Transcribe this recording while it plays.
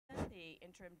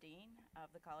Interim Dean of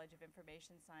the College of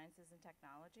Information Sciences and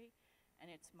Technology,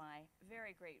 and it's my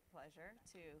very great pleasure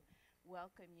to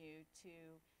welcome you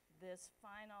to this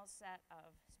final set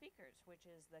of speakers, which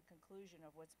is the conclusion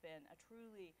of what's been a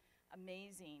truly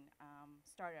amazing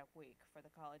startup week for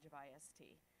the College of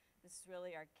IST. This is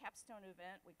really our capstone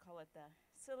event. We call it the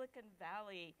Silicon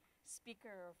Valley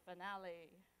Speaker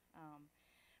Finale.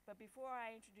 But before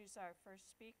I introduce our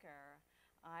first speaker,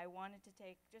 I wanted to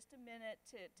take just a minute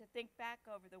to think back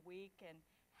over the week and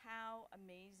how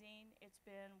amazing it's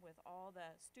been with all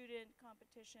the student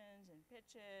competitions and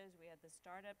pitches. We had the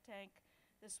startup tank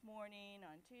this morning.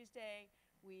 On Tuesday,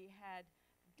 we had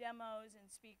demos and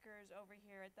speakers over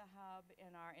here at the hub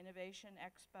in our Innovation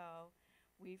Expo.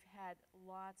 We've had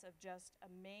lots of just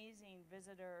amazing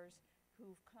visitors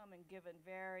who've come and given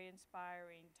very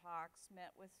inspiring talks,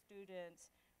 met with students.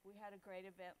 We had a great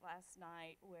event last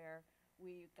night where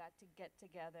we got to get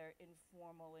together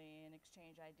informally and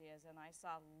exchange ideas, and I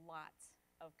saw lots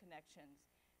of connections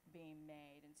being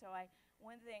made. And so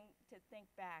one thing to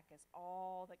think back is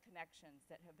all the connections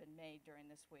that have been made during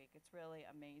this week. It's really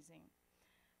amazing.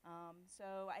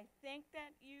 So I think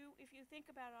that if you think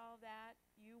about all that,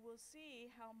 you will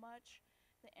see how much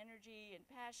the energy and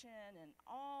passion and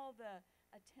all the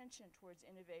attention towards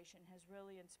innovation has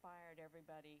really inspired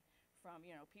everybody, from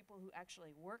people who actually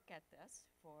work at this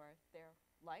for their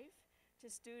life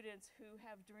to students who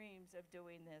have dreams of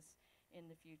doing this in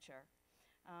the future.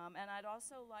 And I'd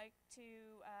also like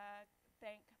to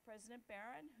thank President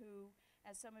Barron, who,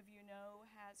 as some of you know,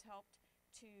 has helped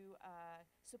to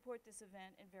support this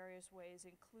event in various ways,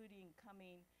 including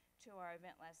coming to our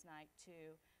event last night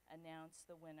to announce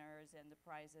the winners and the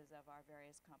prizes of our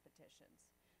various competitions.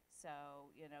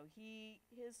 So,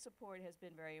 his support has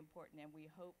been very important, and we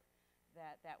hope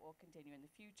that that will continue in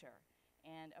the future.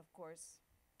 And of course,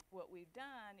 what we've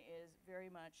done is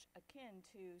very much akin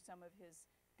to some of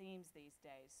his themes these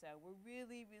days. So we're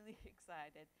really, really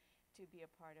excited to be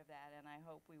a part of that, and I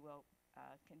hope we will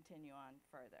continue on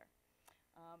further.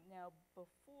 Now,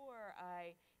 before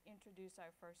I introduce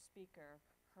our first speaker,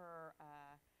 her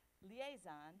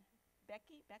liaison,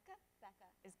 Becca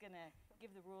is going to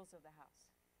give the rules of the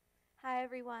house. Hi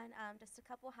everyone, just a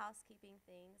couple housekeeping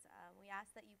things. We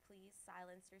ask that you please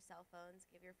silence your cell phones,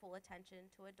 give your full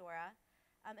attention to Adora.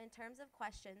 In terms of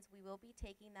questions, we will be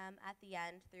taking them at the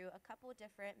end through a couple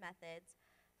different methods.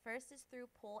 First is through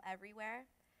Poll Everywhere.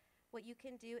 What you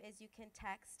can do is you can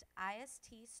text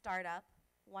IST Startup,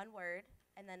 one word,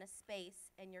 and then a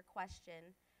space in your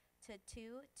question to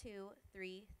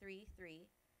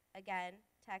 22333. Again,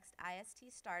 text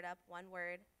IST Startup, one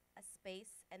word, a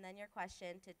space, and then your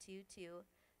question to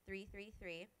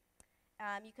 22333.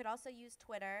 You could also use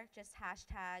Twitter, just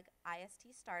hashtag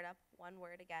IST Startup, one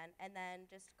word again, and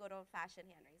then just good old-fashioned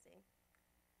hand raising.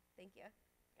 Thank you.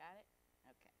 Got it?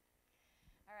 Okay.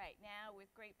 All right, now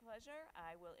with great pleasure,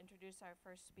 I will introduce our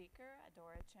first speaker,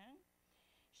 Adora Cheung.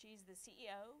 She's the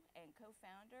CEO and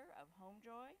co-founder of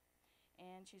Homejoy,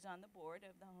 and she's on the board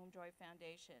of the Homejoy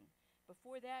Foundation.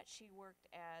 Before that, she worked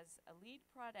as a lead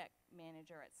product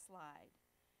manager at Slide.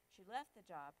 She left the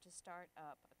job to start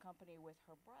up a company with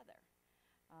her brother,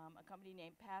 a company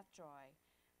named PathJoy,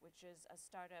 which is a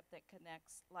startup that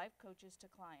connects life coaches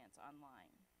to clients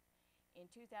online.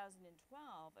 In 2012,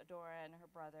 Adora and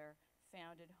her brother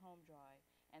founded Homejoy,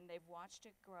 and they've watched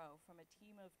it grow from a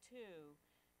team of 2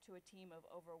 to a team of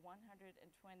over 120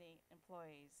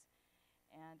 employees,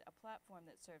 and a platform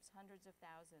that serves hundreds of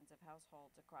thousands of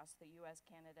households across the US,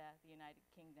 Canada, the United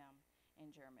Kingdom,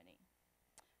 and Germany.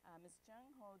 Ms.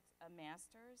 Cheung holds a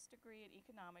master's degree in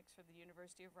economics from the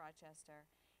University of Rochester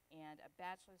and a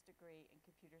bachelor's degree in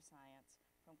computer science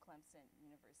from Clemson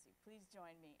University. Please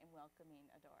join me in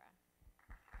welcoming Adora.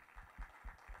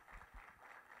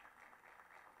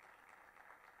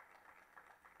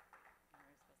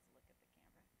 We're supposed to look at the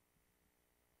camera.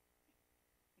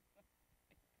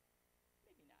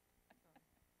 Maybe not. Okay.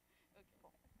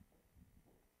 Cool.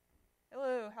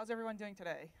 Hello, how's everyone doing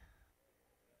today?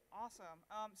 Awesome.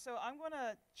 So I'm going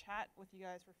to chat with you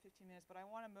guys for 15 minutes, but I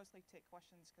want to mostly take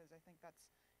questions because I think that's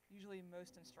usually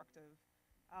most instructive.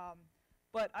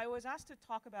 But I was asked to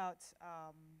talk about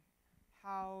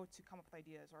how to come up with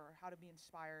ideas, or how to be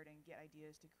inspired and get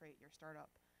ideas to create your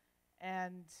startup.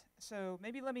 And so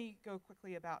maybe let me go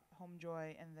quickly about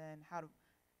Homejoy, and then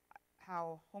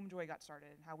how Homejoy got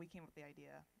started and how we came up with the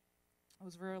idea. It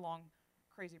was a very long,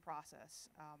 crazy process,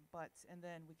 and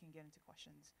then we can get into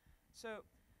questions. So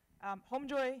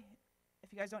Homejoy,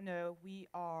 if you guys don't know, we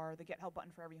are the Get Help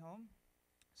button for every home.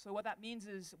 So what that means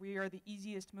is we are the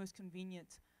easiest, most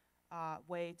convenient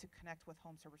way to connect with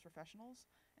home service professionals.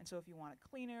 And so if you want a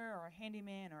cleaner or a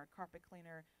handyman or a carpet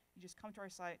cleaner, you just come to our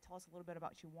site, tell us a little bit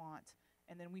about what you want,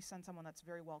 and then we send someone that's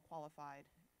very well qualified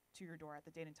to your door at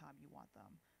the date and time you want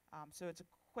them. So it's a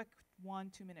quick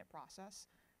 1-2 minute process,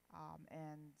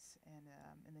 and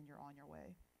then you're on your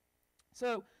way.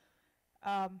 So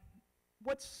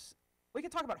we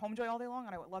could talk about Homejoy all day long,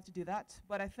 and I would love to do that,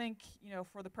 but I think,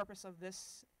 for the purpose of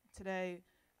this today,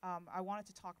 I wanted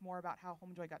to talk more about how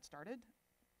Homejoy got started,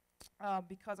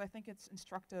 because I think it's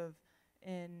instructive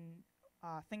in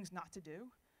things not to do,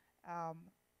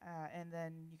 and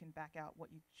then you can back out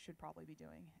what you should probably be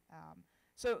doing.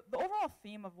 So the overall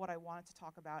theme of what I wanted to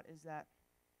talk about is that,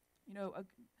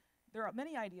 there are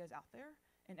many ideas out there,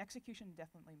 and execution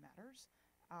definitely matters.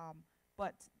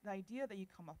 But the idea that you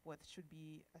come up with should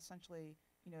be essentially,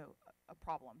 a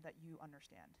problem that you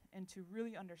understand. And to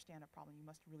really understand a problem, you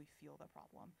must really feel the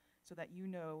problem, so that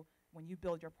when you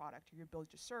build your product or you build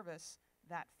your service,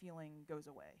 that feeling goes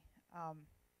away.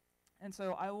 And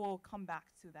so I will come back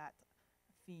to that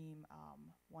theme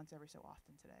once every so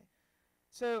often today.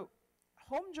 So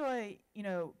Homejoy,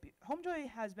 Homejoy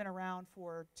has been around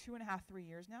for 2.5, 3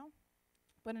 years now.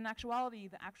 But in actuality,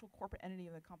 the actual corporate entity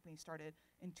of the company started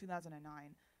in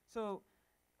 2009. So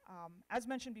as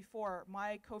mentioned before,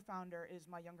 my co-founder is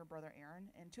my younger brother, Aaron.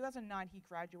 In 2009, he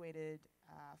graduated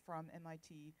from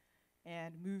MIT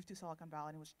and moved to Silicon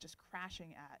Valley and was just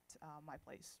crashing at my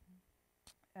place.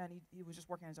 And he was just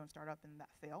working on his own startup, and that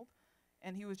failed.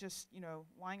 And he was just,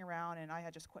 lying around, and I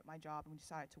had just quit my job, and we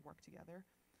decided to work together.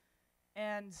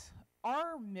 And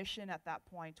our mission at that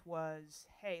point was,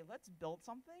 hey, let's build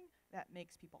something that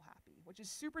makes people happy, which is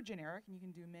super generic, and you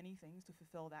can do many things to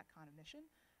fulfill that kind of mission,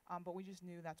 but we just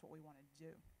knew that's what we wanted to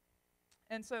do.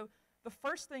 And so the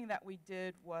first thing that we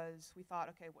did was we thought,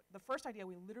 okay, the first idea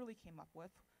we literally came up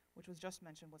with, which was just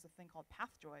mentioned, was a thing called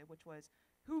Pathjoy, which was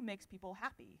who makes people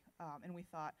happy? And we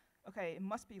thought, okay, it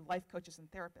must be life coaches and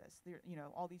therapists.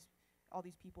 All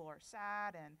these people are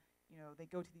sad, and they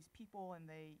go to these people, and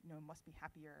they must be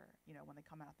happier when they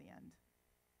come out at the end.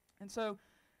 And so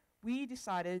we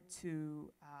decided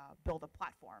to build a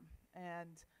platform.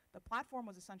 And the platform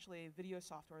was essentially video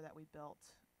software that we built,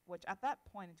 which at that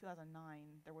point in 2009,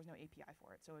 there was no API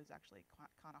for it, so it was actually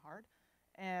kind of hard.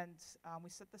 And we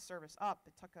set the service up.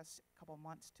 It took us a couple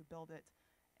months to build it,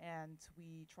 and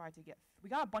we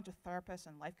got a bunch of therapists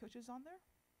and life coaches on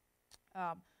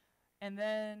there. And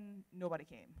then nobody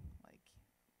came, like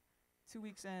 2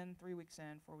 weeks in, 3 weeks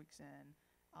in, 4 weeks in.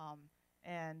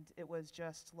 And it was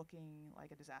just looking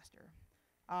like a disaster.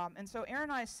 And so Aaron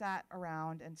and I sat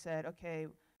around and said, okay,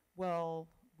 well,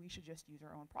 we should just use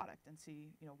our own product and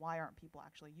see, why aren't people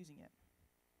actually using it?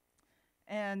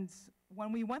 And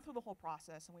when we went through the whole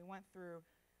process, and we went through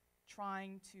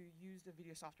trying to use the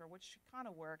video software, which kind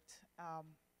of worked,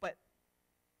 but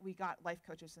we got life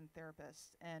coaches and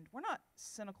therapists, and we're not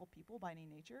cynical people by any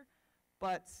nature,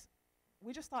 but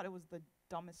we just thought it was the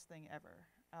dumbest thing ever.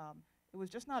 It was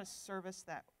just not a service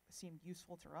that seemed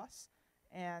useful to us,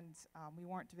 and we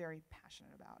weren't very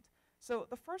passionate about. So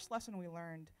the first lesson we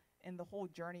learned in the whole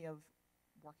journey of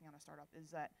working on a startup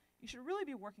is that you should really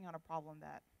be working on a problem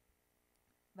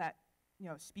that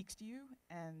speaks to you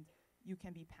and you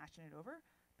can be passionate over,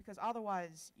 because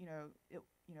otherwise,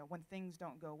 when things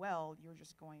don't go well, you're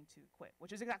just going to quit,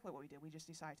 which is exactly what we did. We just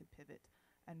decided to pivot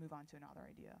and move on to another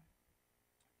idea.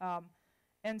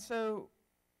 And so,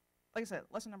 like I said,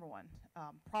 lesson number one,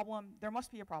 there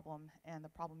must be a problem, and the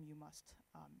problem you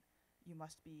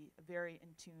must be very in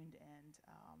tuned and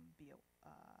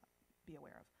be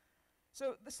aware of.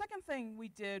 So the second thing we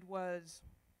did was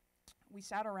we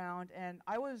sat around, and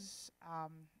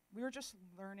we were just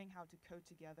learning how to code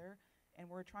together, and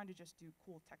we were trying to just do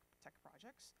cool tech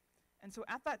projects. And so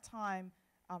at that time,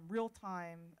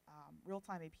 real-time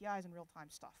APIs and real-time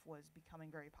stuff was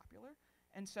becoming very popular.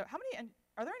 And so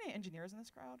are there any engineers in this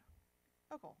crowd?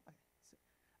 Oh, cool. Okay.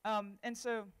 And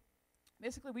so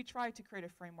basically we tried to create a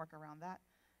framework around that.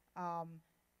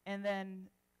 And then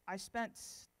I spent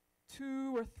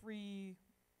 2 or 3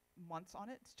 months on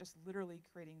it, just literally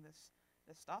creating this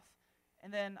stuff.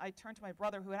 And then I turned to my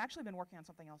brother, who had actually been working on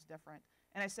something else different,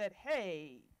 and I said,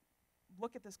 hey,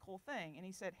 look at this cool thing. And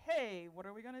he said, hey, what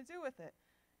are we going to do with it?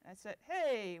 And I said,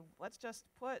 hey, let's just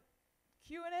put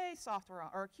Q&A software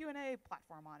or Q&A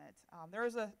platform on it. There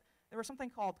was something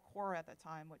called Quora at the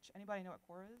time, which, anybody know what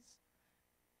Quora is?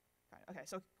 Okay,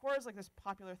 so Quora is like this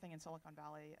popular thing in Silicon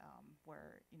Valley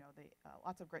where they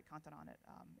lots of great content on it,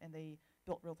 and they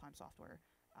built real-time software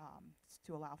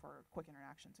to allow for quick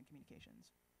interactions and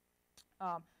communications.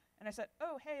 And I said,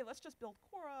 oh, hey, let's just build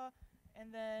Quora,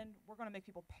 and then we're going to make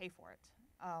people pay for it.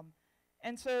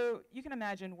 And so you can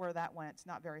imagine where that went. It's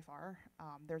not very far.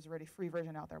 There's already a free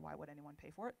version out there. Why would anyone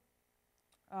pay for it?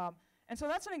 And so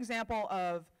that's an example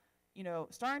of,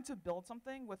 starting to build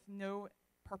something with no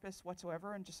purpose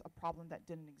whatsoever and just a problem that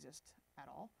didn't exist at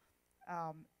all.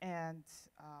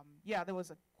 Yeah, there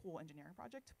was a cool engineering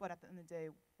project, but at the end of the day,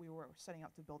 we were setting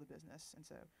out to build a business, and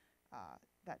so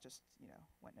that just,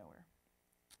 went nowhere.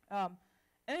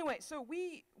 Anyway, so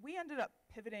we ended up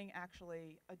pivoting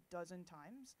actually a dozen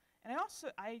times, and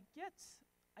I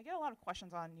get a lot of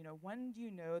questions on, when do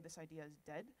you know this idea is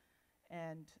dead,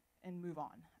 and move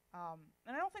on.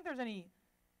 And I don't think there's any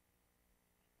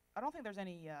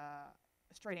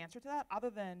straight answer to that, other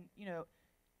than,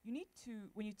 you need to,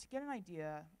 when you get an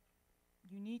idea,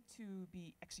 you need to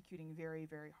be executing very,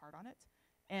 very hard on it.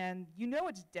 And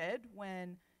it's dead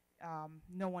when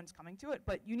no one's coming to it,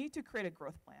 but you need to create a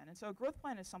growth plan. And so a growth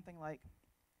plan is something like,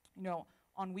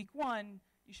 on week 1,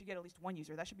 you should get at least 1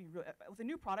 user. That should be with a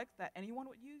new product that anyone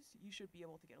would use, you should be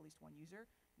able to get at least 1 user.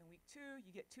 Then week 2,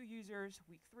 you get 2 users.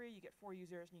 Week 3, you get 4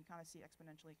 users, and you kind of see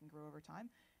exponentially can grow over time.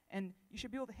 And you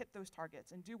should be able to hit those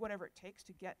targets and do whatever it takes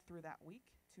to get through that week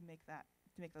to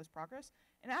make those progress.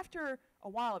 And after a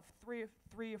while of 3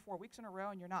 or 4 weeks in a row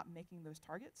and you're not making those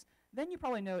targets, then you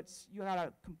probably know you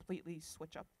gotta completely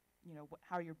switch up,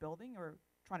 how you're building or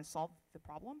trying to solve the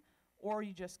problem, or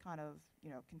you just kind of,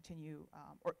 continue,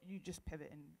 or you just pivot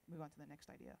and move on to the next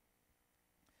idea.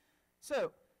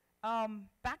 So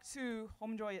back to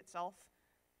Homejoy itself.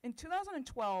 In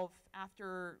 2012,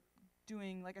 after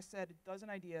doing, like I said, a dozen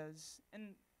ideas,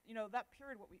 and that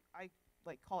period, I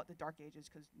call it the dark ages,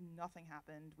 because nothing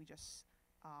happened. We just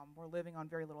were living on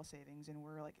very little savings, and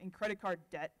we're in credit card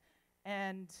debt.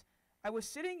 And I was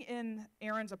sitting in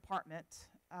Aaron's apartment,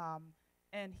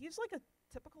 and he's like a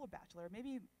typical bachelor.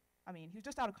 He was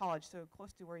just out of college, so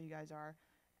close to where you guys are.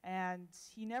 And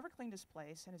he never cleaned his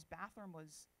place, and his bathroom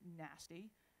was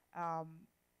nasty,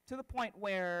 to the point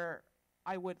where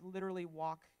I would literally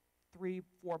walk 3-4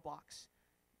 blocks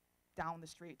down the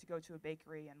street to go to a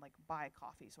bakery and buy a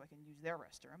coffee so I can use their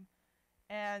restroom.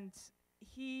 And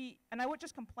I would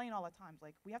just complain all the time,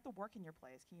 we have to work in your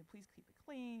place. Can you please keep it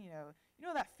clean?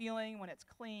 That feeling when it's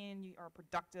clean, you are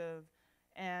productive.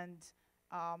 And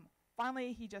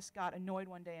finally, he just got annoyed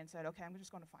one day and said, okay, I'm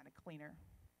just going to find a cleaner.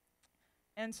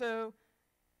 And so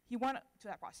he went to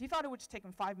that process. He thought it would just take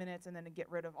him 5 minutes and then to get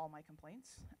rid of all my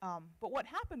complaints. But what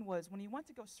happened was when he went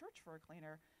to go search for a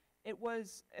cleaner, it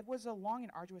was a long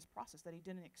and arduous process that he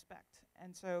didn't expect.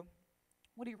 And so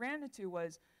what he ran into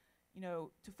was,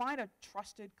 to find a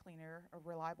trusted cleaner, a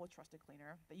reliable trusted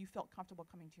cleaner that you felt comfortable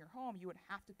coming to your home, you would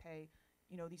have to pay,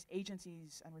 these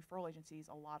agencies and referral agencies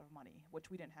a lot of money, which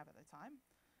we didn't have at the time.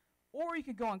 Or you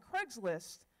could go on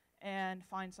Craigslist and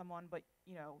find someone, but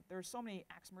there's so many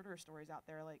axe murderer stories out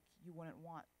there, you wouldn't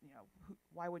want,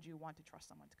 why would you want to trust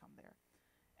someone to come there?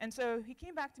 And so he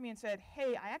came back to me and said,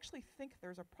 hey, I actually think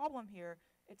there's a problem here.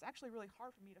 It's actually really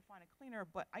hard for me to find a cleaner,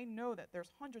 but I know that there's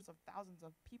hundreds of thousands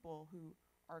of people who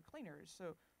are cleaners,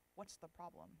 so what's the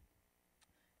problem?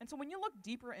 And so when you look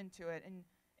deeper into it, and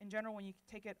in general, when you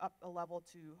take it up a level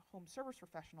to home service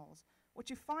professionals, what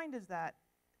you find is that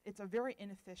it's a very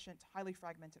inefficient, highly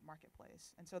fragmented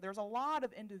marketplace. And so there's a lot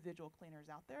of individual cleaners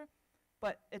out there,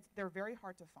 but they're very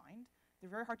hard to find. They're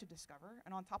very hard to discover.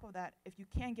 And on top of that, if you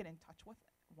can get in touch with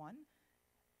one,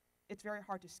 it's very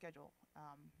hard to schedule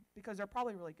because they're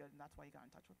probably really good, and that's why you got in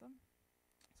touch with them.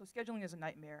 So scheduling is a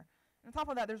nightmare. And on top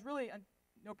of that, there's really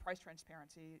no price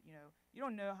transparency. You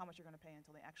don't know how much you're going to pay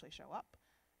until they actually show up.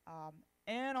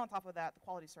 And on top of that, the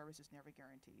quality service is never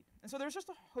guaranteed. And so there's just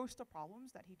a host of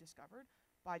problems that he discovered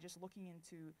by just looking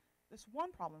into this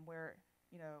one problem where,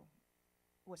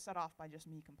 was set off by just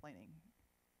me complaining.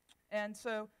 And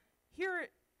so here,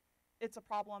 it's a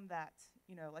problem that,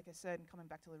 like I said, and coming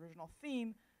back to the original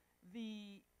theme,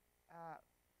 it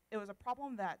was a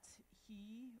problem that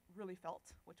he really felt,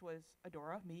 which was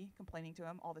Adora, me complaining to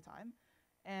him all the time.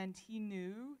 And he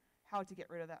knew how to get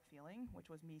rid of that feeling, which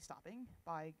was me stopping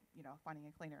by, finding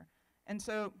a cleaner. And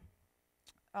so,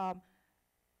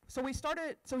 so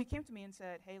he came to me and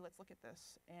said, hey, let's look at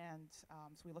this. And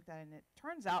so we looked at it, and it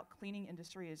turns out cleaning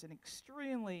industry is an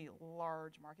extremely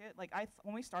large market.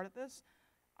 When we started this,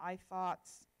 I thought,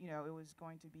 it was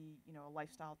going to be, a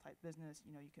lifestyle type business.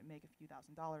 You could make a few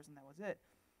 $1,000s and that was it.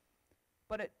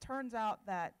 But it turns out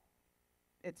that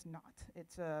it's not.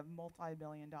 It's a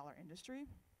multi-billion-dollar industry.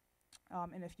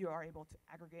 And if you are able to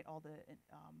aggregate all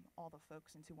the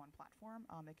folks into one platform,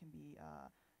 it can be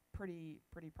pretty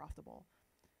profitable.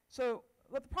 So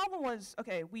what the problem was,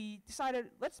 okay, we decided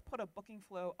let's put a booking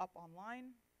flow up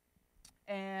online,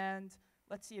 and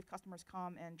let's see if customers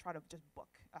come and try to just book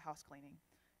a house cleaning.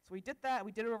 So we did that.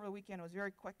 We did it over the weekend. It was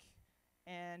very quick,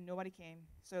 and nobody came.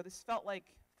 So this felt like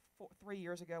 3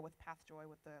 years ago with PathJoy,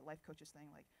 with the life coaches thing.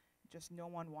 Like, just no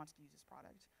one wants to use this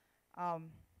product.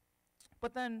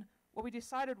 But then what we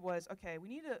decided was, okay, we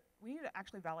need to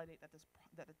actually validate that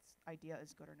that its idea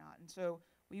is good or not. And so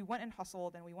we went and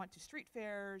hustled, and we went to street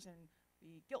fairs, and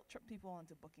we guilt tripped people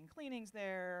into booking cleanings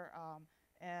there.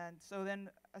 And so then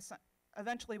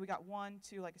eventually we got 1,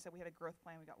 2, like I said, we had a growth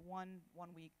plan. We got 1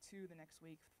 week, 2 the next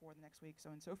week, 4 the next week, so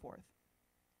on and so forth.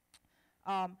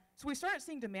 So we started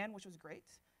seeing demand, which was great.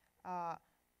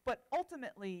 But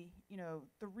ultimately,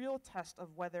 the real test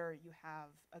of whether you have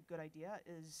a good idea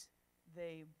is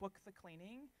they book the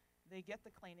cleaning, they get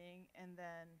the cleaning, and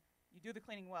then you do the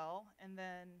cleaning well, and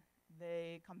then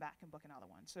they come back and book another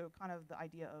one. So kind of the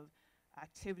idea of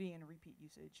activity and repeat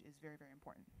usage is very, very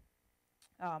important.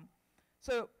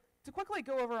 So to quickly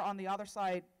go over on the other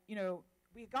side,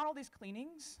 we got all these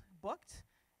cleanings booked,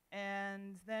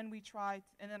 and then we tried,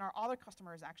 and then our other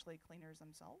customers actually cleaners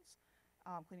themselves,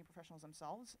 cleaning professionals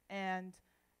themselves, and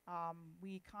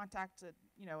we contacted,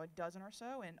 a dozen or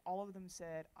so, and all of them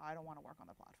said, I don't want to work on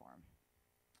the platform.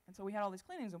 And so we had all these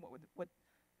cleanings, and what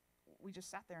we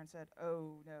just sat there and said,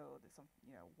 oh no,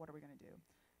 what are we going to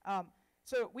do?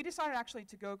 So we decided actually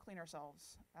to go clean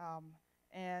ourselves,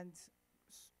 and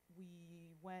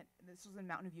we went. This was in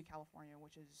Mountain View, California,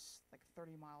 which is like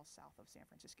 30 miles south of San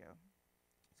Francisco.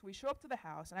 So we show up to the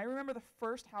house, and I remember the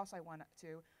first house I went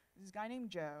to. This guy named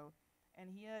Joe, and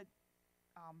he had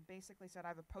basically said, I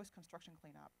have a post-construction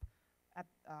cleanup,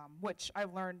 which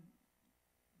I've learned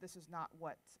this is not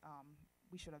what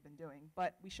we should have been doing.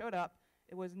 But we showed up.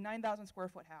 It was a 9,000 square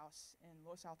foot house in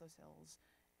Los Altos Hills,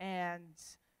 and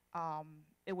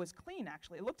it was clean,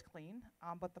 actually. It looked clean,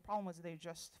 but the problem was they were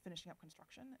just finishing up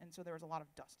construction, and so there was a lot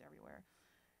of dust everywhere.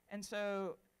 And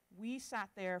so we sat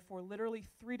there for literally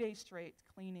 3 days straight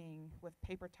cleaning with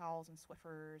paper towels and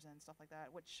Swiffers and stuff like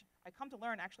that, which I come to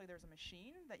learn actually there's a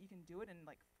machine that you can do it in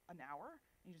like an hour.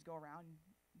 You just go around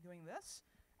doing this.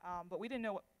 But we didn't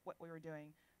know what we were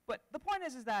doing. But the point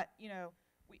is that,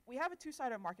 we have a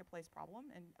two-sided marketplace problem,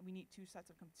 and we need two sets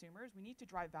of consumers. We need to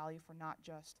drive value for not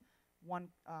just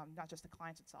the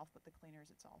clients itself, but the cleaners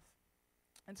itself.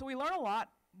 And so we learned a lot.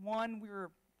 One, we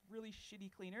were really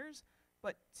shitty cleaners,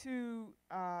 but two,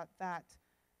 that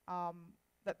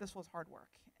this was hard work.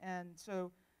 And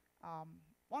so,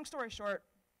 long story short,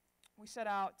 we set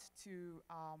out to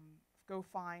go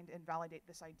find and validate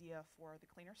this idea for the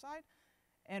cleaner side.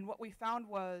 And what we found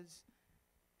was,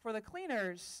 for the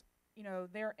cleaners,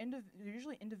 they're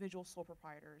usually individual sole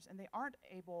proprietors, and they aren't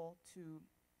able to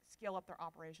scale up their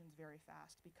operations very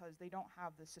fast because they don't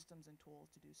have the systems and tools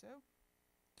to do so.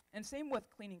 And same with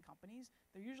cleaning companies.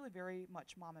 They're usually very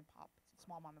much small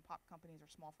mom and pop companies or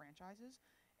small franchises,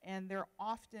 and they're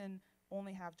often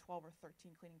only have 12 or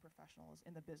 13 cleaning professionals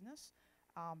in the business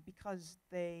because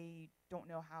they don't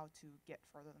know how to get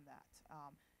further than that.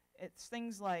 It's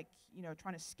things like,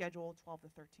 trying to schedule 12 to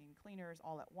 13 cleaners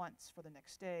all at once for the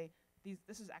next day.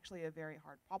 This is actually a very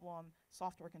hard problem.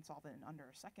 Software can solve it in under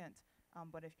a second,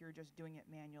 but if you're just doing it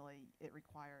manually, it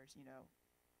requires,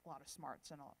 a lot of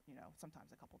smarts and,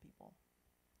 sometimes a couple people.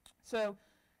 So,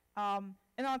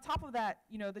 and on top of that,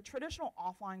 the traditional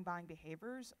offline buying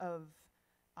behaviors of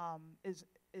is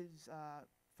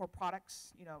for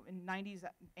products. In the 90s,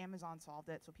 Amazon solved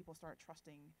it, so people started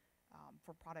trusting.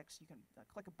 For products, you can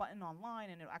click a button online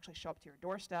and it'll actually show up to your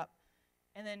doorstep.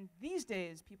 And then these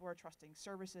days, people are trusting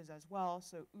services as well.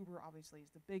 So Uber obviously is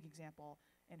the big example,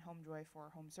 and Homejoy for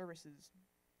home services.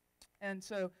 And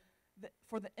so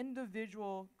for the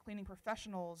individual cleaning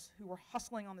professionals who were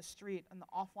hustling on the street in the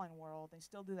offline world, they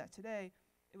still do that today,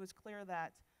 it was clear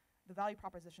that the value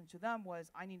proposition to them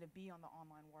was, I need to be on the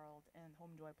online world, and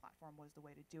Homejoy platform was the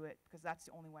way to do it, because that's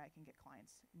the only way I can get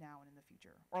clients now and in the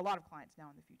future, or a lot of clients now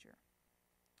in the future.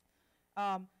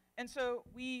 And so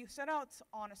we set out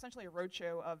on essentially a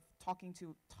roadshow of talking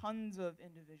to tons of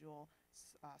individual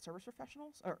service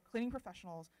professionals, or cleaning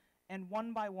professionals, and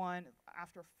one by one,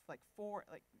 after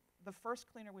the first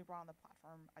cleaner we brought on the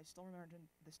platform, I still remember to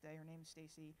this day, her name is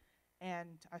Stacy,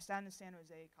 and I sat in the San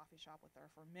Jose coffee shop with her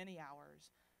for many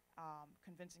hours,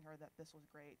 convincing her that this was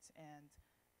great,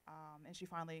 and she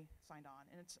finally signed on.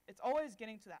 And it's always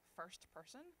getting to that first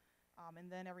person,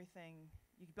 and then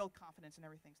you build confidence and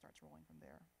everything starts rolling from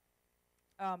there.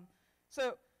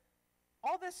 So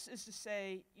all this is to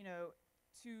say,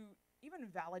 to even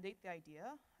validate the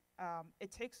idea,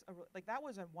 it takes that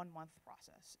was a 1 month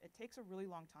process. It takes a really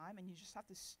long time, and you just have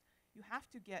to you have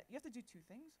to do two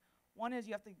things. One is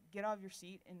you have to get out of your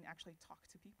seat and actually talk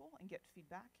to people and get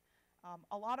feedback.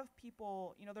 A lot of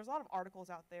people, there's a lot of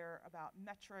articles out there about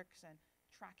metrics and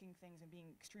tracking things and being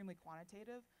extremely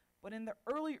quantitative. But in the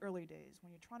early days,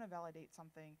 when you're trying to validate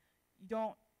something,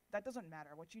 that doesn't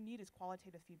matter. What you need is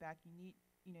qualitative feedback. You need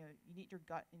your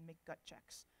gut and make gut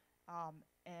checks.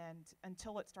 And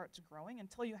until it starts growing,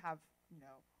 until you have,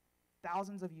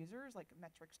 thousands of users, like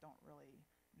metrics don't really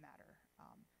matter.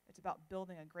 It's about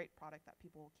building a great product that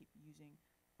people will keep using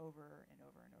over and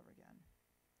over and over again.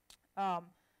 I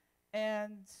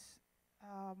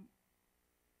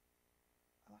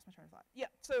lost my train of thought. Yeah,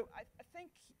 so I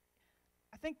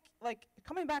think like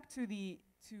coming back to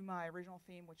my original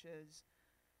theme, which is,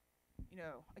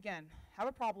 again, have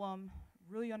a problem,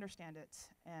 really understand it,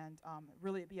 and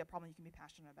really be a problem you can be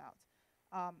passionate about.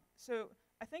 So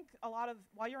I think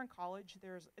while you're in college,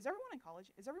 is everyone in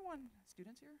college? Is everyone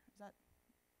students here? Is that,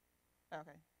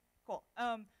 okay, cool.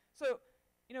 So,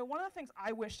 one of the things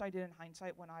I wished I did in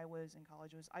hindsight when I was in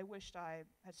college was I wished I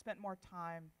had spent more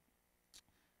time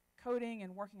coding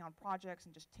and working on projects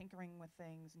and just tinkering with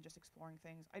things and just exploring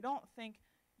things. I don't think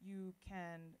you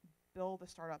can build a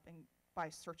startup by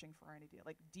searching for an idea,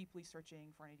 like deeply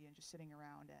searching for an idea and just sitting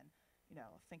around and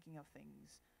thinking of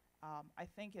things. I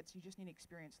think you just need to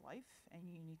experience life, and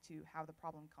you need to have the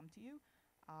problem come to you,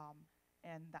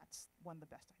 and that's when the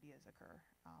best ideas occur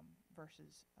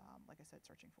versus, like I said,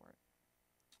 searching for it.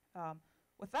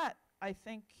 With that, I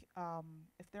think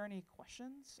if there are any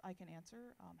questions I can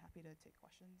answer, I'm happy to take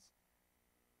questions.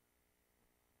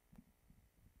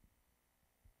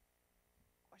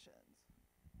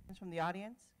 Questions from the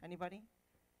audience? Anybody?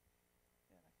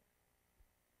 Yeah, back here.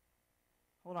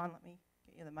 Hold on, let me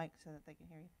get you the mic so that they can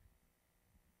hear you.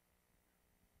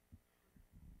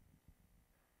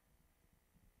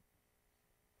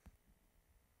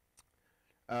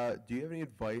 Do you have any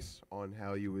advice on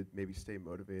how you would maybe stay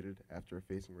motivated after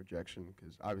facing rejection?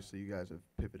 Because obviously you guys have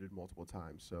pivoted multiple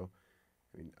times. So,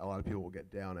 I mean, a lot of people will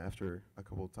get down after a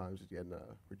couple of times getting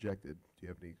rejected. Do you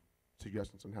have any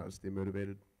suggestions on how to stay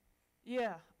motivated?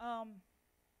 Yeah. My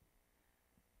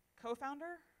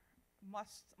co-founder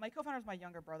is my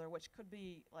younger brother, which could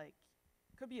be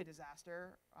a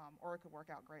disaster, or it could work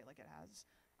out great like it has.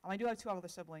 I do have 2 other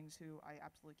siblings who I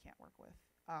absolutely can't work with.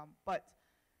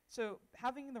 So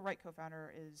having the right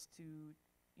co-founder is to,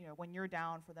 when you're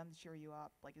down, for them to cheer you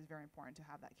up, is very important to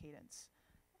have that cadence.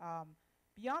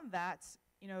 Beyond that,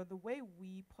 the way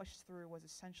we pushed through was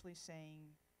essentially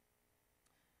saying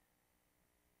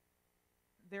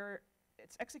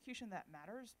it's execution that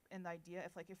matters, and the idea,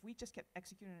 if we just kept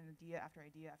executing an idea after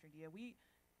idea after idea, we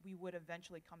would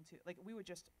eventually we would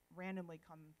just randomly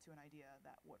come to an idea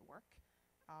that would work.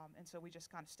 And so we just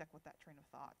kind of stuck with that train of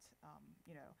thought.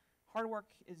 Hard work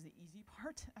is the easy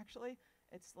part, actually.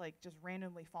 It's just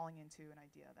randomly falling into an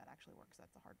idea that actually works.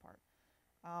 That's the hard part.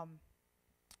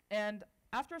 And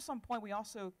after some point, we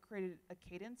also created a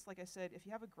cadence. Like I said, if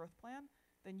you have a growth plan,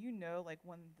 then you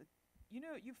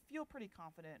feel pretty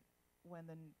confident when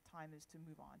the time is to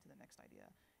move on to the next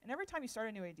idea. And every time you start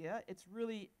a new idea, it's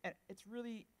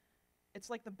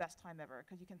like the best time ever,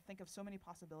 because you can think of so many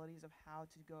possibilities of how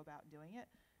to go about doing it.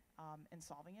 And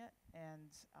solving it,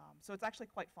 and so it's actually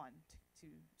quite fun to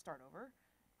start over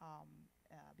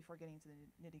before getting into the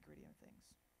nitty-gritty of things.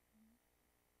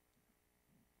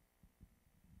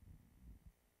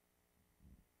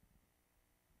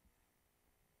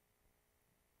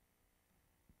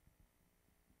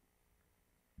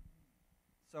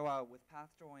 So with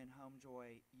Pathjoy and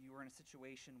Homejoy, you were in a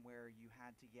situation where you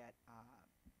had to get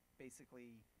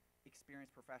basically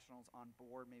experienced professionals on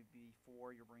board maybe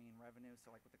before you're bringing in revenue.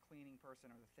 So like with the cleaning person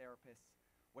or the therapist,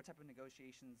 what type of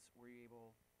negotiations were you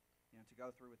able to go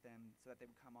through with them so that they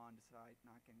would come on despite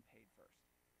not getting paid first?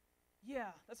 Yeah,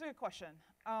 that's a good question.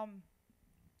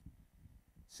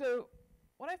 So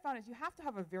what I found is you have to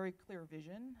have a very clear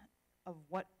vision of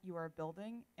what you are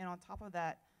building, and on top of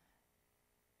that,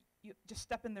 you just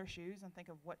step in their shoes and think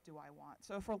of, what do I want?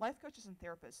 So for life coaches and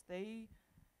therapists, they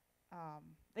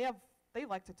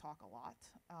like to talk a lot.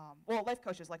 Well, life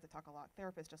coaches like to talk a lot.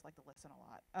 Therapists just like to listen a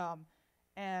lot.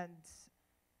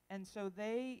 And so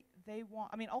they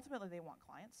want, ultimately they want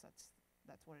clients.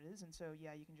 That's what it is. And so,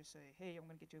 yeah, you can just say, hey, I'm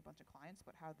going to get you a bunch of clients,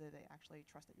 but how do they actually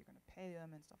trust that you're going to pay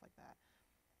them and stuff like that?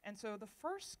 And so the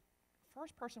first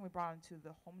person we brought into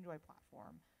the Homejoy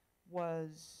platform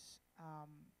was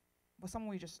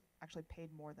someone we just actually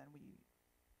paid more than we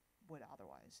would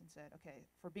otherwise, and said, okay,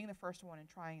 for being the first one and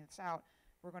trying this out,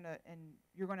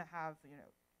 you're gonna have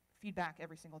feedback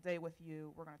every single day with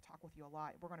you. We're gonna talk with you a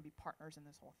lot. We're gonna be partners in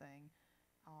this whole thing,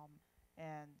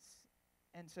 and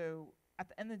so at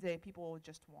the end of the day, people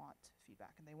just want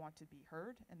feedback, and they want to be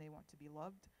heard, and they want to be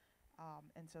loved,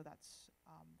 and so that's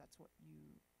what you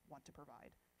want to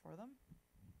provide for them.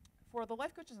 for the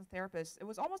life coaches and therapists, it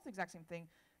was almost the exact same thing.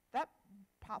 That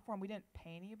platform, we didn't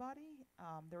pay anybody.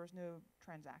 There was no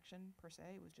transaction per se.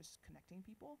 It was just connecting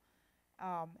people.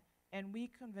 And we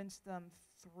convinced them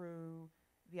through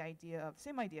the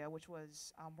same idea, which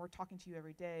was we're talking to you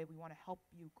every day. We want to help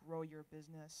you grow your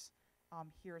business.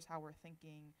 Here's how we're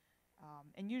thinking.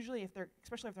 And usually,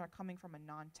 especially if they're coming from a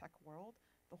non-tech world,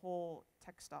 the whole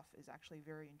tech stuff is actually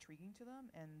very intriguing to them,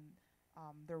 and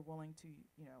they're willing to,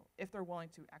 if they're willing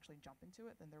to actually jump into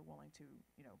it, then they're willing to,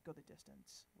 go the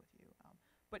distance with you.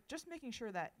 But just making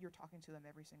sure that you're talking to them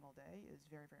every single day is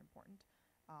very, very important,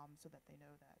 so that they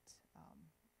know that,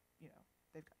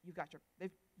 you've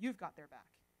got their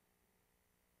back.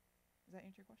 Does that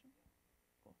answer your question?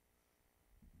 Cool.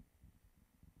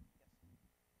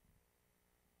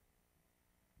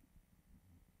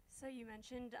 So you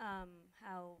mentioned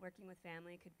how working with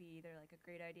family could be either like a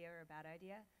great idea or a bad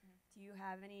idea. Do you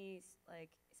have any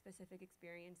specific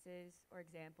experiences or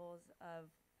examples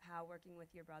of how working with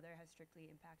your brother has strictly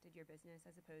impacted your business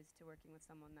as opposed to working with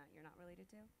someone that you're not related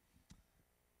to?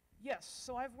 Yes.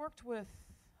 So I've worked with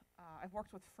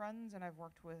friends, and I've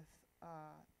worked with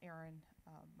Aaron,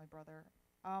 my brother.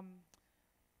 I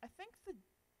think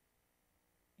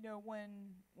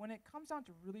when it comes down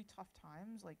to really tough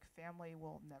times, like family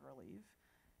will never leave.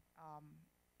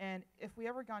 And if we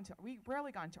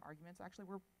rarely got into arguments. Actually,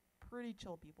 we're pretty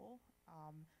chill people,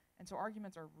 and so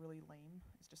arguments are really lame.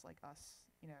 It's just like us,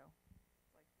 like no,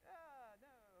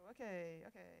 okay,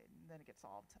 and then it gets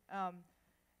solved.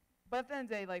 But at the end of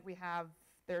the day, like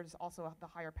there's also the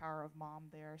higher power of mom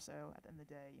there. So at the end of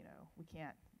the day, we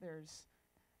can't. There's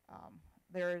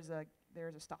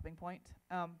a stopping point.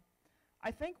 I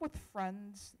think with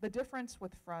friends, the difference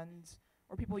with friends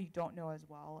or people you don't know as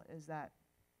well is that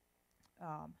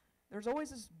there's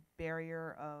always this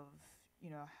barrier of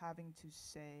having to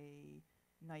say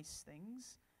nice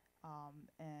things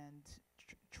and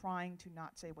trying to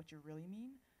not say what you really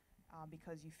mean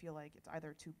because you feel like it's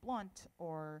either too blunt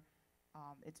or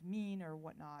it's mean or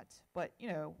whatnot. But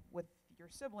with your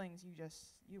siblings,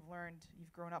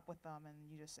 you've grown up with them, and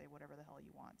you just say whatever the hell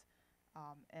you want,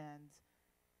 and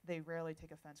they rarely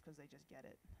take offense because they just get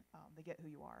it. They get who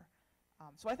you are.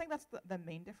 So I think that's the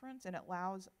main difference, and it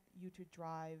allows you to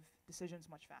drive decisions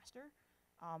much faster.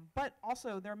 But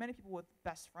also, there are many people with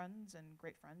best friends and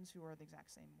great friends who are the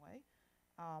exact same way.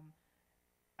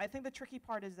 I think the tricky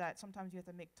part is that sometimes you have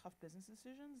to make tough business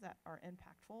decisions that are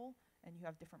impactful, and you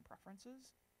have different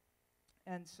preferences.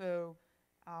 And so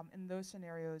in those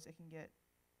scenarios, it can get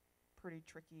pretty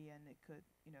tricky, and it could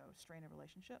strain a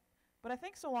relationship. But I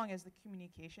think so long as the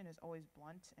communication is always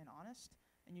blunt and honest,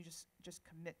 and you just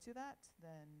commit to that,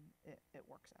 then it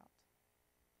works out.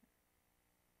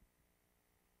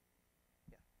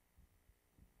 Yeah.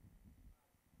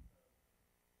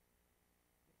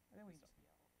 I think we just,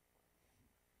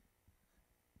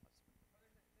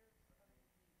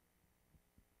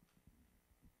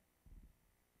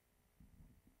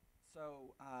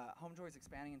 So Homejoy is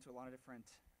expanding into a lot of different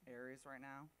areas right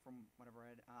now, from what I've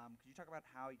read. Could you talk about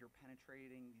how you're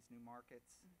penetrating these new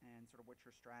markets and sort of what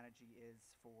your strategy is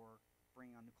for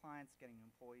bringing on new clients, getting new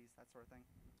employees, that sort of thing?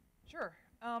 Sure.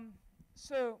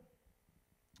 So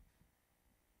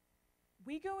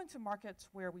we go into markets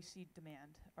where we see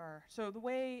demand. So the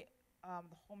way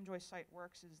the Homejoy site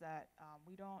works is that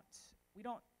we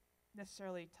don't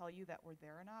necessarily tell you that we're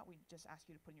there or not. We just ask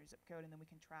you to put in your zip code, and then we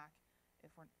can track if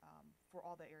we're for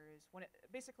all the areas.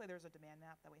 Basically there's a demand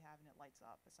map that we have, and it lights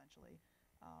up essentially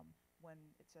when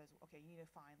it says, okay, you need to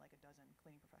find like a dozen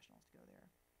cleaning professionals to go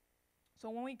there. So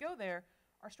when we go there,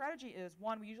 our strategy is,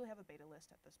 one, we usually have a beta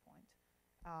list at this point,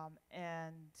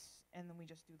 and then we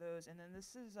just do those. And then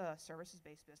this is a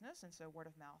services-based business, and so word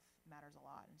of mouth matters a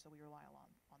lot, and so we rely a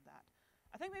lot on that.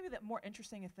 I think maybe the more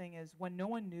interesting thing is when no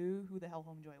one knew who the hell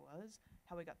Homejoy was,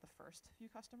 how we got the first few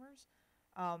customers.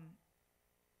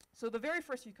 So the very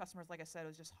first few customers, like I said,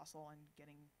 was just hustle and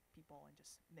getting people and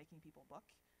just making people book.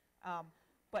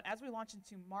 But as we launched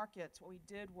into markets, what we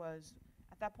did was,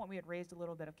 at that point we had raised a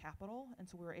little bit of capital, and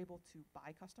so we were able to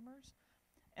buy customers.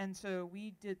 And so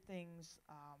we did things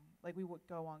like we would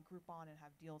go on Groupon and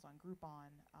have deals on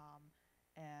Groupon,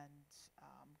 and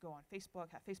go on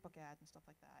Facebook, have Facebook ads and stuff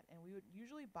like that. And we would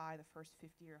usually buy the first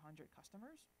 50 or 100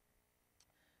 customers.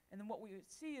 And then what we would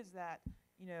see is that,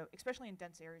 especially in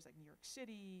dense areas like New York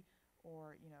City,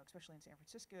 or especially in San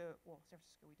Francisco. Well, San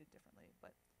Francisco we did differently,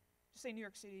 but just say New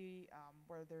York City,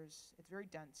 where it's very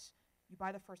dense. You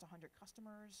buy the first 100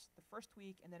 customers the first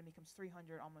week, and then it becomes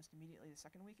 300 almost immediately the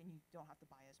second week, and you don't have to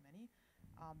buy as many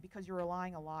because you're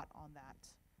relying a lot on that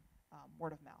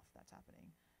word of mouth that's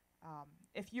happening.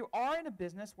 If you are in a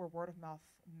business where word of mouth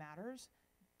matters,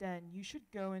 then you should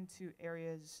go into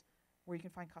areas where you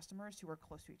can find customers who are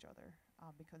close to each other,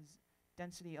 because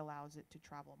density allows it to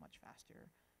travel much faster.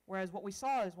 Whereas what we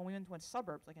saw is when we went to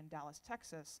suburbs, like in Dallas,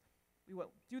 Texas, we would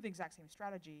do the exact same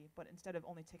strategy, but instead of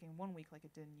only taking 1 week like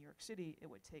it did in New York City, it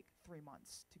would take 3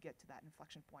 months to get to that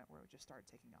inflection point where it would just start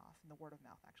taking off and the word of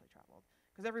mouth actually traveled,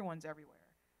 because everyone's everywhere.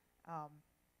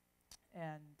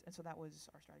 And so that was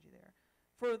our strategy there.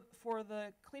 For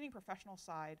the cleaning professional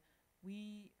side,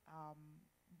 we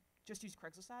just use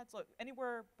Craigslist ads. So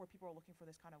anywhere where people are looking for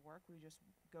this kind of work, we just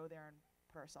go there and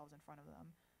put ourselves in front of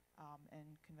them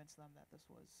and convince them that this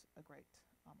was a great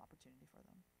opportunity for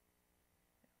them.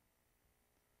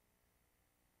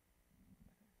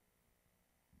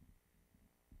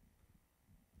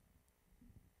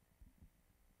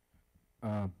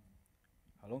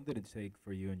 How long did it take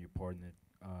for you and your partner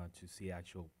to see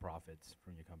actual profits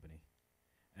from your company?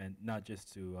 And not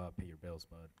just to pay your bills,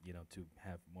 but to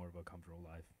have more of a comfortable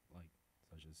life, like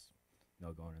such as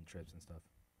going on trips and stuff.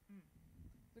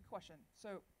 Good question.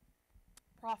 So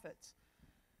profits.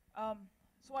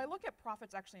 So I look at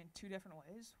profits actually in 2 different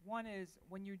ways. One is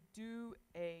when you do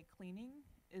a cleaning,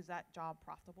 is that job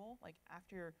profitable? Like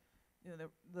after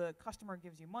the customer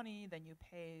gives you money, then you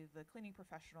pay the cleaning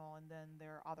professional, and then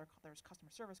there's customer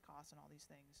service costs and all these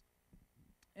things.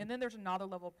 And then there's another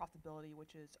level of profitability,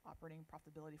 which is operating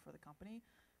profitability for the company,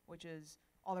 which is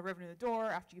all the revenue in the door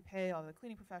after you pay all the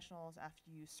cleaning professionals, after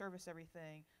you service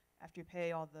everything, after you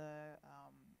pay all the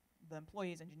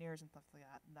employees, engineers, and stuff like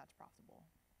that, and that's profitable.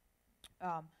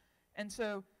 And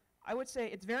so I would say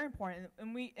it's very important,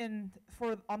 and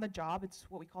on the job, it's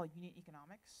what we call unit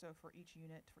economics. So for each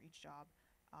unit, for each job,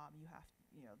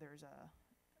 there's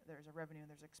a revenue and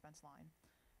there's an expense line.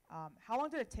 How long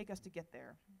did it take us to get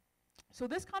there? So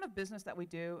this kind of business that we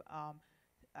do,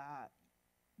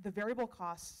 the variable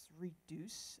costs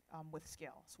reduce with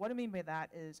scale. So what I mean by that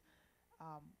is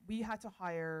we had to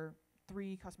hire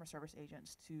 3 customer service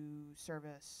agents to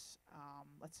service,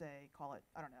 let's say, call it,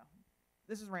 I don't know,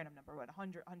 this is a random number, but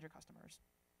 100 customers.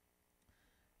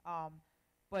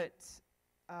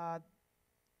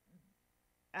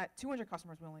 At 200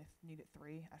 customers, we only needed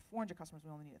 3. At 400 customers,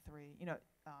 we only needed 3.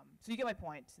 So you get my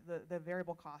point. The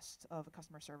variable cost of a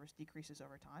customer service decreases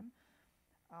over time.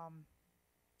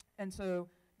 And so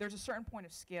there's a certain point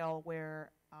of scale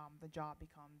where the job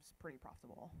becomes pretty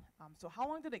profitable. So how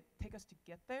long did it take us to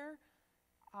get there?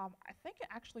 I think it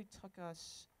actually took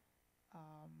us,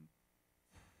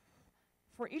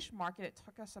 for each market, it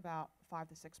took us about 5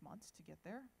 to 6 months to get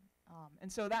there.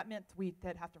 And so that meant we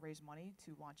did have to raise money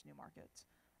to launch new markets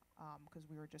because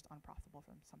we were just unprofitable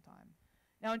for some time.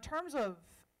 Now, in terms of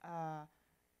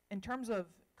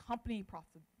company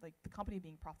profit, like the company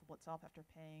being profitable itself after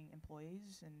paying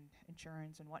employees and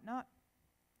insurance and whatnot.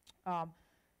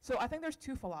 So I think there's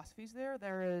 2 philosophies there.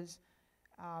 There is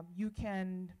you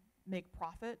can make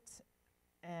profit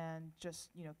and just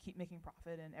keep making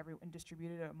profit and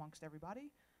distribute it amongst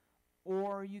everybody,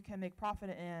 or you can make profit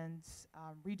and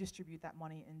redistribute that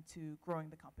money into growing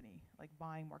the company, like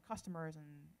buying more customers and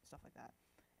stuff like that.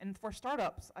 And for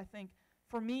startups, I think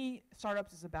for me,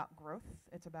 startups is about growth.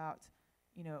 It's about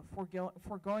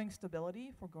foregoing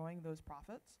stability, foregoing those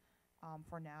profits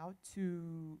for now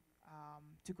to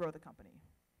grow the company.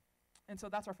 And so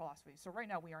that's our philosophy. So right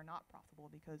now we are not profitable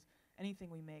because anything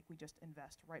we make, we just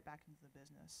invest right back into the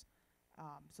business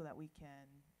so that we can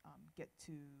get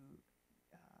to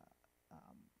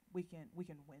we can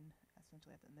win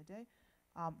essentially at the end of the day.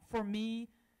 For me,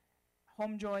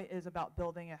 Homejoy is about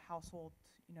building a household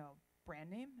brand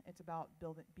name. It's about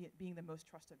being the most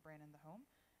trusted brand in the home.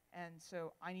 And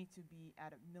so I need to be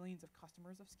at millions of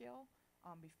customers of scale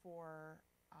before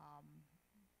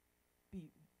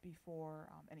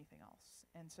anything else.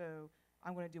 And so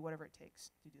I'm going to do whatever it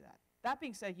takes to do that. That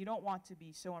being said, you don't want to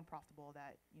be so unprofitable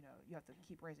that you have to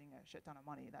keep raising a shit ton of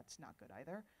money. That's not good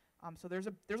either. So there's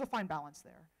a fine balance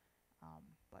there.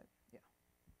 But yeah.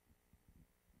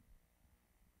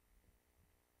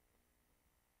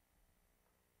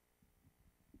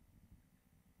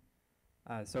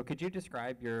 So could you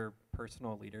describe your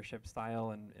personal leadership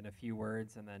style in a few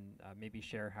words, and then maybe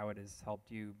share how it has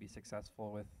helped you be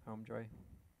successful with Homejoy?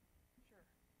 Sure.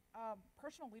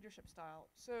 Personal leadership style.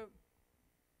 So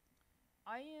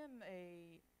I am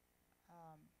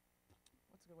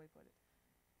what's a good way to put it?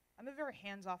 I'm a very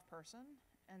hands-off person,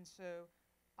 and so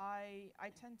I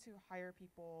tend to hire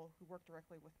people who work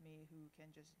directly with me who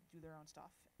can just do their own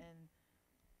stuff, and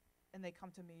they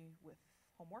come to me with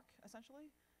homework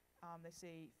essentially. They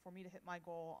say, for me to hit my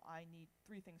goal, I need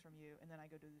 3 things from you, and then I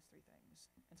go do these 3 things.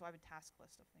 And so I have a task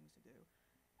list of things to do.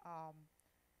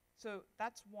 So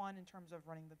that's one in terms of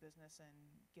running the business and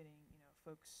getting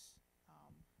folks,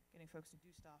 getting folks to do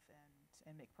stuff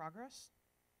and make progress.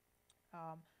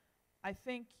 I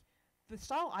think the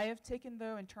style I have taken,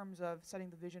 though, in terms of setting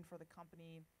the vision for the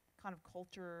company, kind of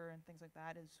culture and things like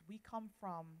that, is we come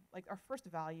from, like, our first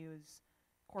value is,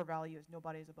 core value is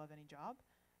nobody is above any job.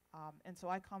 And so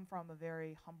I come from a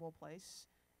very humble place,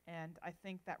 and I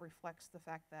think that reflects the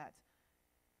fact that,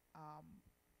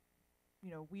 you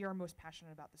know, we are most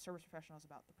passionate about the service professionals,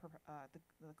 about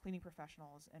the cleaning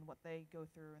professionals and what they go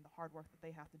through and the hard work that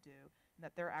they have to do, and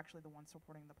that they're actually the ones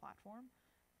supporting the platform.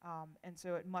 And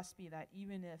so it must be that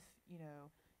even if, you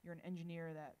know, you're an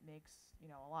engineer that makes, you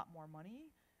know, a lot more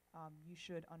money, you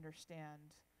should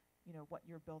understand, you know, what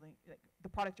you're building, like the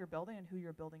product you're building and who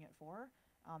you're building it for,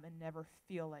 and never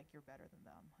feel like you're better than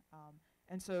them.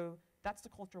 And so that's the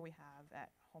culture we have at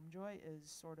Homejoy, is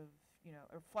sort of, you know,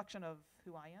 a reflection of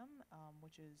who I am,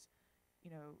 which is, you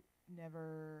know,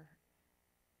 never,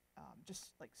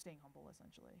 just like staying humble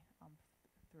essentially,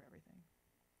 through everything.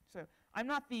 So I'm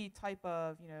not the type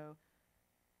of, you know,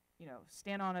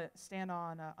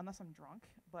 unless I'm drunk,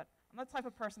 but I'm not the type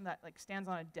of person that like stands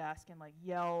on a desk and like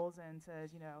yells and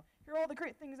says, you know, here are all the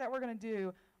great things that we're gonna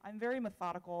do. I'm very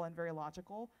methodical and very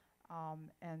logical,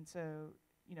 and so,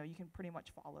 you know, you can pretty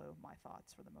much follow my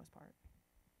thoughts for the most part.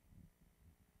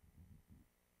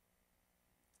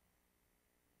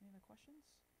 Any other questions?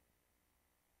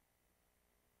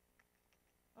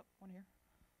 Oh, one here.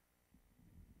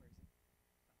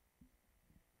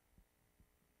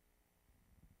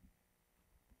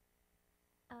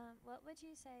 What would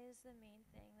you say is the main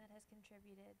thing that has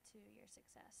contributed to your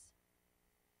success?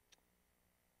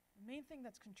 The main thing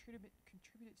that's contributed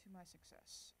to my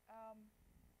success.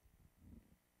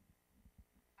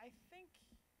 I think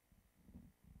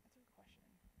that's a good question.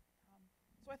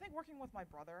 So I think working with my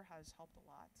brother has helped a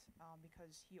lot,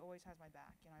 because he always has my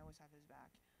back and I always have his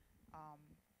back,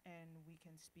 and we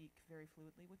can speak very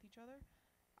fluidly with each other,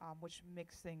 which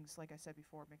makes things, like I said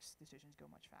before, makes decisions go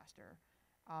much faster.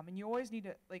 And you always need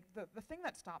to, like, the thing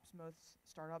that stops most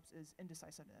startups is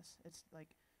indecisiveness. It's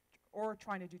like, or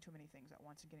trying to do too many things at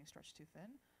once and getting stretched too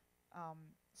thin.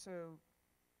 So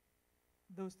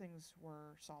those things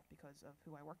were solved because of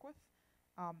who I work with.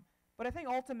 But I think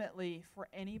ultimately for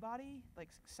anybody,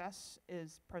 like, success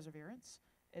is perseverance.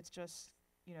 It's just,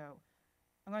 you know,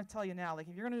 I'm going to tell you now, like,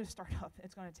 if you're going to do a startup,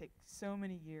 it's going to take so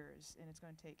many years, and it's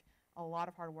going to take a lot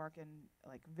of hard work and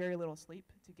like very little sleep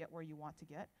to get where you want to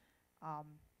get.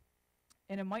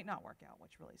 And it might not work out,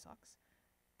 which really sucks.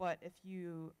 But if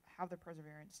you have the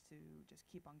perseverance to just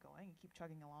keep on going and keep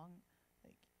chugging along,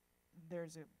 like,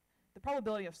 the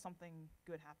probability of something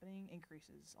good happening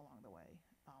increases along the way.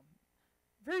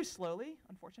 Very slowly,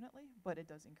 unfortunately, but it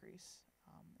does increase.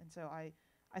 And so I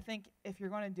think if you're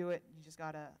going to do it, you just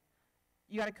gotta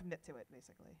commit to it,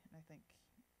 basically. And I think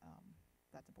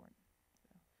that's important. So,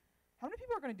 how many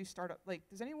people are going to do startup? Like,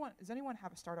 does anyone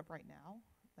have a startup right now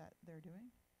that they're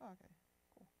doing? Oh, okay,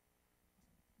 cool.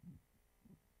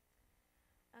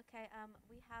 Okay,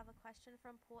 we have a question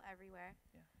from Pool Everywhere.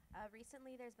 Yeah.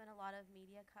 Recently, there's been a lot of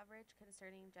media coverage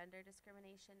concerning gender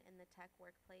discrimination in the tech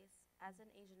workplace. As an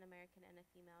Asian American and a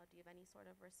female, do you have any sort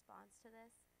of response to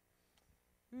this?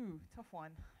 Ooh, tough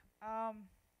one.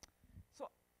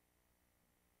 So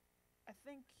I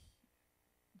think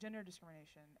gender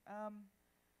discrimination.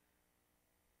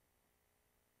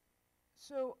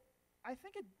 So I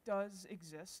think it does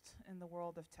exist in the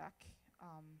world of tech,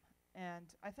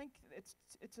 and I think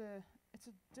it's a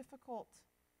difficult.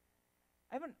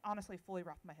 I haven't honestly fully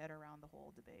wrapped my head around the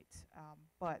whole debate,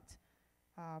 but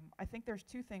I think there's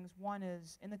two things. One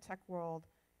is, in the tech world,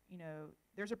 you know,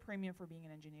 there's a premium for being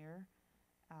an engineer,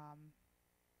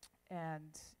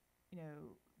 and you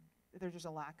know, there's just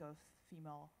a lack of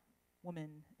female women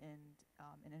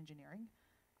in engineering,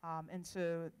 and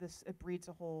so it breeds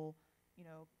a whole, you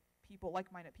know,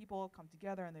 like-minded people come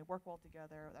together and they work well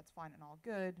together. That's fine and all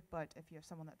good, but if you have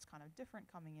someone that's kind of different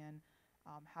coming in,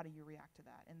 how do you react to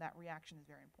that? And that reaction is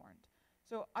very important.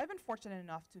 So I've been fortunate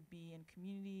enough to be in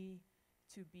community,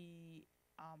 to be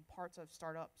parts of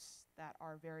startups that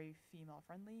are very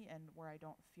female-friendly and where I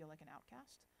don't feel like an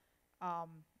outcast.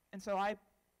 And so I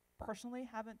personally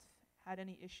haven't had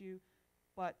any issue,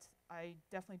 but I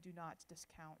definitely do not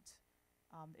discount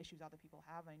the issues other people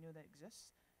have. I know that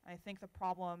exists. I think the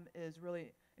problem is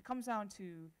really, it comes down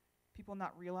to people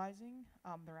not realizing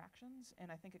their actions,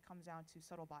 and I think it comes down to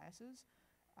subtle biases,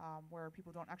 where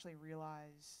people don't actually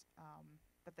realize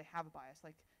that they have a bias.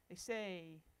 Like, they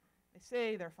say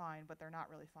they're fine, but they're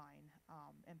not really fine,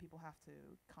 and people have to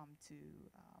come to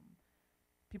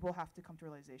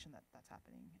realization that that's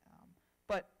happening.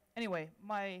 But anyway,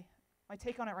 my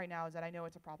take on it right now is that I know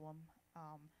it's a problem,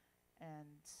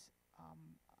 and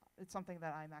it's something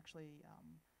that I'm actually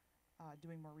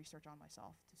doing more research on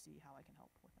myself to see how I can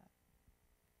help with that.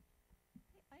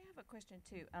 I have a question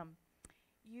too.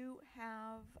 You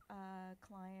have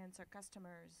clients or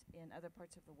customers in other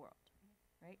parts of the world,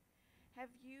 right?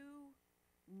 Have you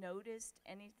noticed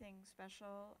anything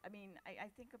special? I mean, I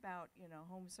think about,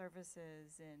 home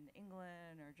services in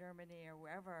England or Germany or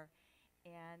wherever,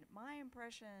 and my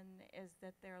impression is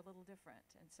that they're a little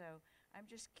different. And so I'm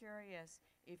just curious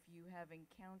if you have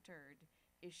encountered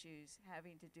issues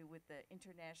having to do with the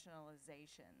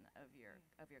internationalization of your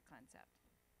concept.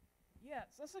 Yeah,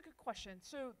 so that's a good question.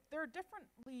 So there are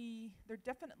definitely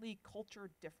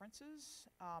culture differences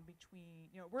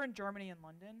between, we're in Germany and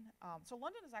London. So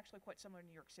London is actually quite similar to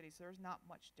New York City, so there's not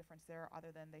much difference there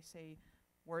other than they say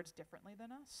words differently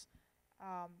than us.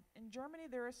 In Germany,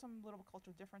 there are some little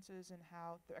cultural differences in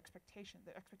how the expectations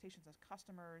as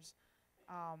customers,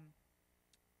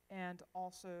 and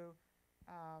also,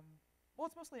 well,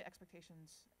 it's mostly expectation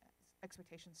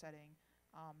setting,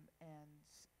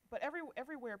 but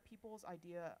everywhere people's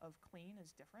idea of clean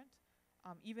is different,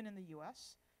 even in the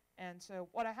U.S. And so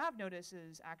what I have noticed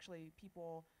is actually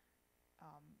people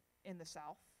in the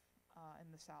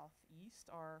Southeast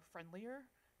are friendlier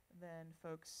than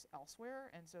folks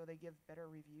elsewhere, and so they give better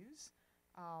reviews.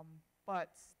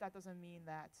 But that doesn't mean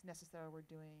that necessarily we're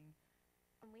doing.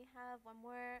 We have one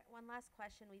last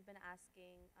question we've been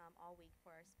asking all week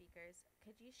for our speakers.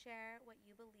 Could you share what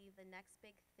you believe the next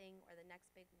big thing or the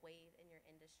next big wave in your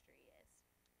industry is?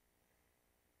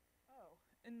 Oh,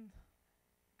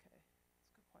 okay, that's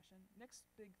a good question. Next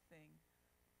big thing.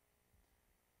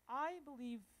 I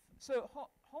believe so.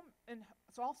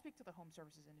 So I'll speak to the home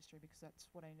services industry because that's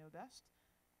what I know best.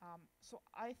 So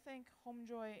I think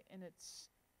Homejoy in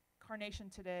its carnation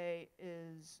today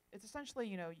it's essentially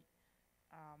you can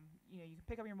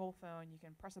pick up your mobile phone, you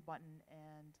can press a button,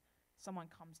 and someone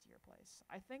comes to your place.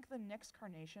 I think the next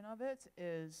carnation of it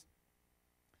is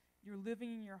you're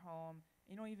living in your home,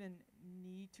 you don't even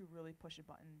need to really push a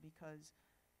button because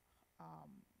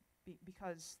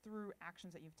through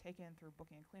actions that you've taken, through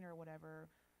booking a cleaner or whatever,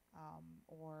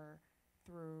 or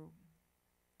through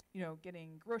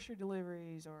getting grocery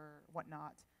deliveries or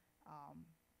whatnot,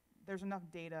 there's enough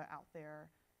data out there,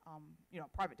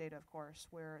 private data, of course,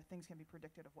 where things can be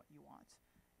predicted of what you want.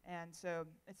 And so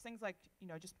it's things like,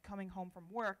 just coming home from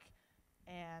work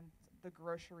and the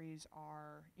groceries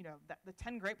are, the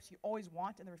 10 grapes you always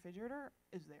want in the refrigerator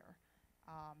is there,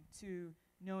 to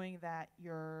knowing that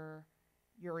your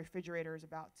refrigerator is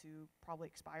about to probably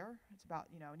expire. It's about,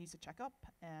 it needs to check up,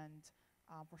 and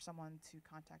for someone to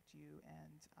contact you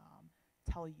and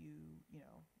tell you,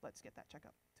 let's get that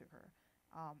checkup to her.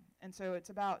 And so it's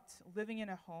about living in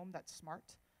a home that's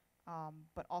smart,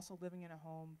 but also living in a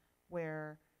home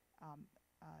where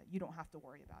you don't have to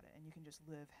worry about it, and you can just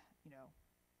live,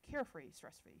 carefree,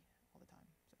 stress-free all the time.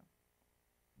 So.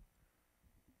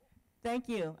 Thank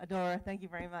you, Adora. Thank you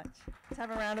very much. Let's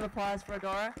have a round of applause for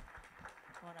Adora.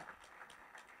 Come on up.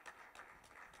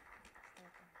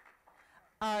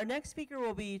 Our next speaker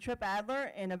will be Trip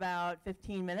Adler in about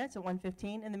 15 minutes at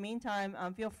 1:15. In the meantime,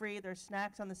 feel free. There's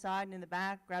snacks on the side and in the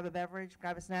back. Grab a beverage,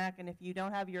 grab a snack, and if you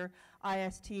don't have your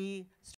IST